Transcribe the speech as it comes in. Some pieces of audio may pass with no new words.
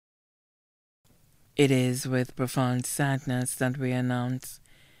It is with profound sadness that we announce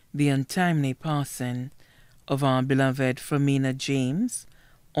the untimely passing of our beloved Fermina James,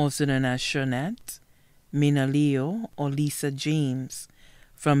 also known as Shonette, Mina Leo, or Lisa James,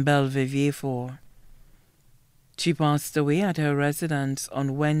 from Bellevue. She passed away at her residence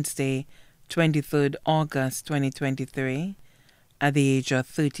on Wednesday, 23rd August 2023, at the age of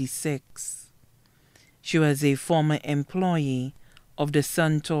 36. She was a former employee of the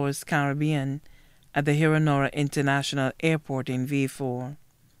Sun Tours Caribbean at the Hiranora International Airport in Vieux.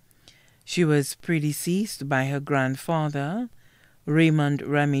 She was predeceased by her grandfather, Raymond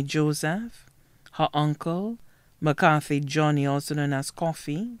Remy Joseph, her uncle, McCarthy Johnny, also known as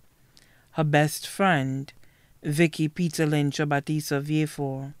Coffee, her best friend, Vicky Peter Lynch Batista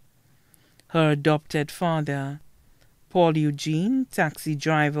Vieux, her adopted father, Paul Eugene, taxi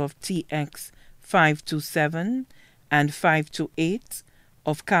driver of TX 527 and 528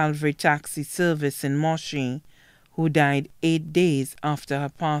 of Calvary Taxi Service in Moshi, who died 8 days after her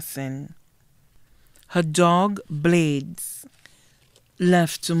passing. Her dog, Blades,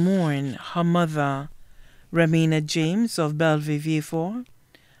 left to mourn her mother, Fermina James of Bellevue,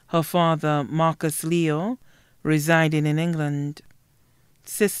 her father, Marcus Leo, residing in England,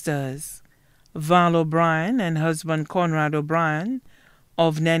 sisters, Val O'Brien and husband Conrad O'Brien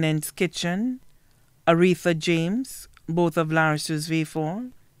of Nenen's Kitchen, Aretha James, both of Larissus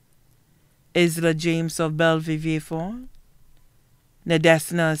V4, Isla James of Bellevue V4,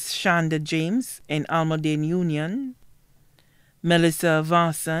 Nadesna Shanda James in Almudene Union, Melissa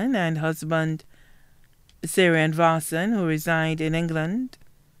Varson and husband Syrian Varson, who reside in England,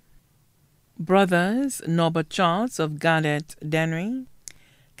 brothers Norbert Charles of Gadet Denry,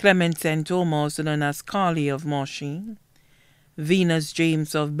 Clement St. Thomas, known as Carly of Moshi, Venus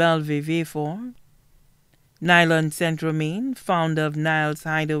James of Bellevue V4, Nylon St. Romain, founder of Niles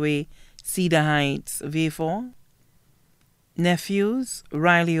Hideaway, Cedar Heights V4, nephews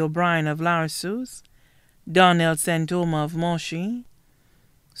Riley O'Brien of Larissus, Darnell St. Thomas of Moshi,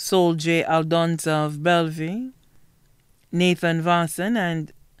 Sol J. Aldonza of Bellevue, Nathan Varson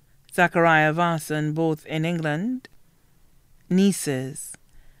and Zachariah Varson, both in England, nieces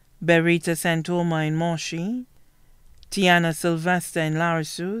Berita St. Thomas in Moshi, Tiana Sylvester in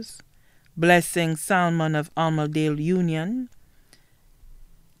Larissus, Blessing Salmon of Almondale Union,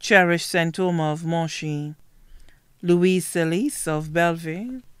 Cherish St. Thomas of Moshi, Louise Celise of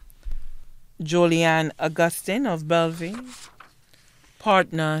Bellevue, Jolianne Augustine of Bellevue,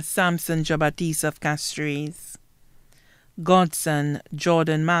 partner Samson Jabatis of Castries, godson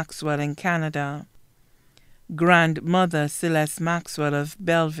Jordan Maxwell in Canada, grandmother Celeste Maxwell of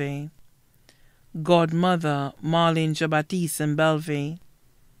Bellevue, godmother Marlene Jabatis in Bellevue,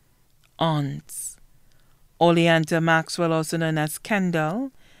 aunts Oleanta Maxwell, also known as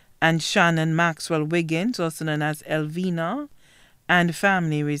Kendall, and Shannon Maxwell Wiggins, also known as Elvina, and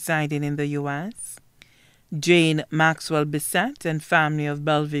family residing in the U.S., Jane Maxwell Bissett and family of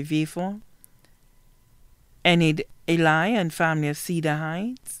Bellevue V4, Enid Eli and family of Cedar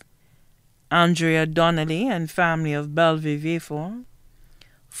Heights, Andrea Donnelly and family of Bellevue V4,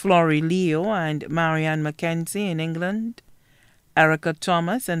 Flory Leo and Marianne Mackenzie in England, Erica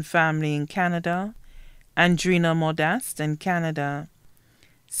Thomas and family in Canada, Andrina Modeste in Canada,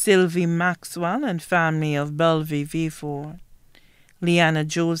 Sylvie Maxwell and family of Bellevue V4, Leanna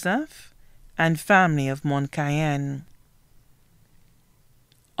Joseph and family of Mont Cayenne.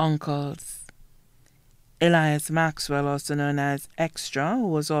 Uncles: Elias Maxwell, also known as Extra, who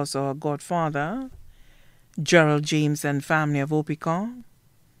was also her godfather, Gerald James and family of Opicon,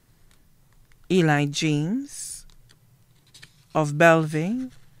 Eli James of Bellevue,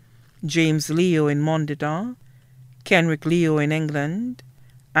 James Leo in Mondador, Kenrick Leo in England,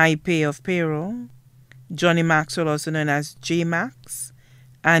 Ipe of Pero, Johnny Maxwell, also known as J-Max,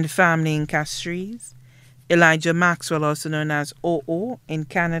 and family in Castries, Elijah Maxwell, also known as OO in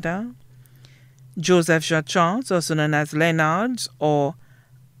Canada, Joseph Jacharles, also known as Leonard or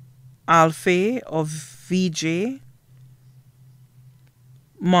Alfie of VJ,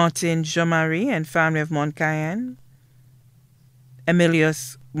 Martin Jamari and family of Mont Cayenne,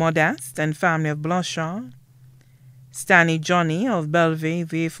 Emilius Modeste and family of Blanchard, Stanley Johnny of Bellevue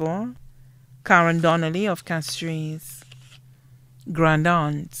V4, Karen Donnelly of Castries. Grand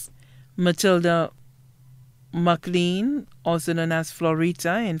aunts: Matilda McLean, also known as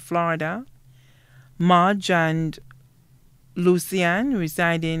Florita in Florida, Marge and Lucianne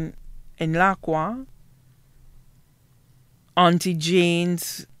residing in Lacroix, Auntie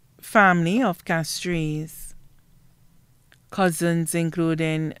Jane's family of Castries, cousins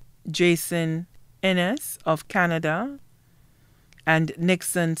including Jason Innes of Canada, and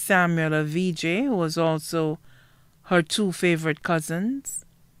Nixon Samuel of VJ, who was also her two favorite cousins,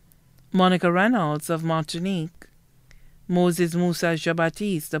 Monica Reynolds of Martinique, Moses Moussa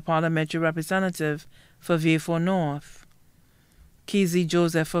Jean-Baptiste, the parliamentary representative for Vieux-Fort North, Kizzy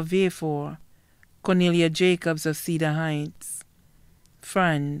Joseph of Vieux-Fort, Cornelia Jacobs of Cedar Heights,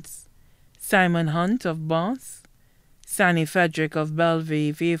 friends, Simon Hunt of Boss, Sanny Frederick of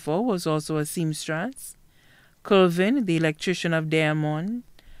Bellevue, Vieux-Fort, was also a seamstress, Colvin, the electrician of Diamond,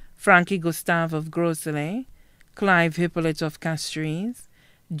 Frankie Gustave of Grosley, Clive Hippolyte of Castries,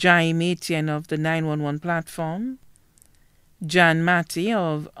 Jaime Etienne of the 911 platform, Jan Matty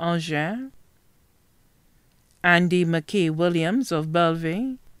of Angers, Andy McKay Williams of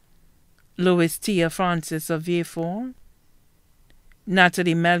Bellevue, Louis Tia Francis of Vieux-Fort,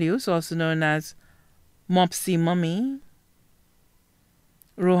 Natalie Melius, also known as Mopsy Mummy,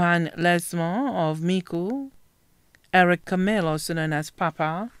 Rohan Lesmore of Miku, Eric Camille, also known as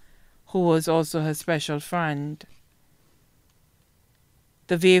Papa, who was also her special friend.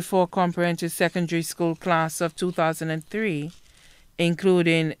 The Vieux-Fort Comprehensive Secondary School class of 2003,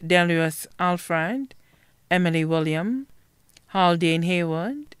 including Delius Alfred, Emily William, Haldane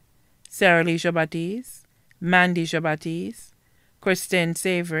Hayward, Sarah Lee Jean-Baptiste, Mandy Jean-Baptiste, Christine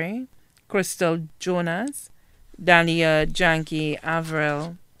Savory, Crystal Jonas, Dahlia Janky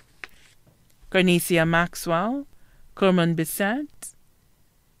Avril, Cornecia Maxwell, Kerman Bissett,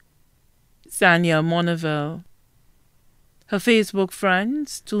 Sanya Monaville. Her Facebook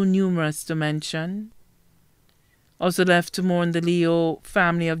friends, too numerous to mention. Also left to mourn the Leo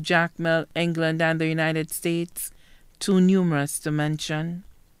family of Jackmel, England and the United States, too numerous to mention.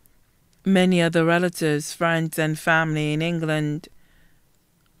 Many other relatives, friends and family in England,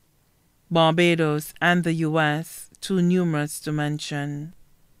 Barbados and the U.S., too numerous to mention.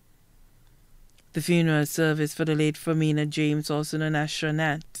 The funeral service for the late Fermina James, also known as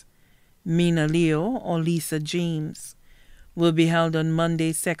Shonette, Mina Leo or Lisa James, will be held on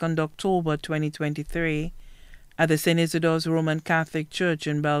Monday, 2nd October 2023 at the St. Isidore's Roman Catholic Church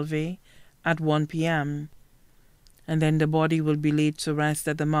in Bellevue at 1 p.m. And then the body will be laid to rest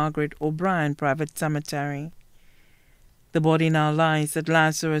at the Margaret O'Brien Private Cemetery. The body now lies at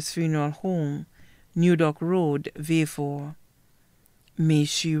Lazarus Funeral Home, New Dock Road, Vieux-Fort. May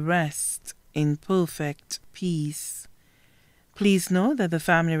she rest in perfect peace. Please know that the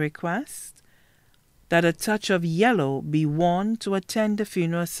family requests that a touch of yellow be worn to attend the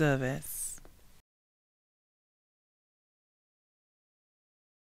funeral service.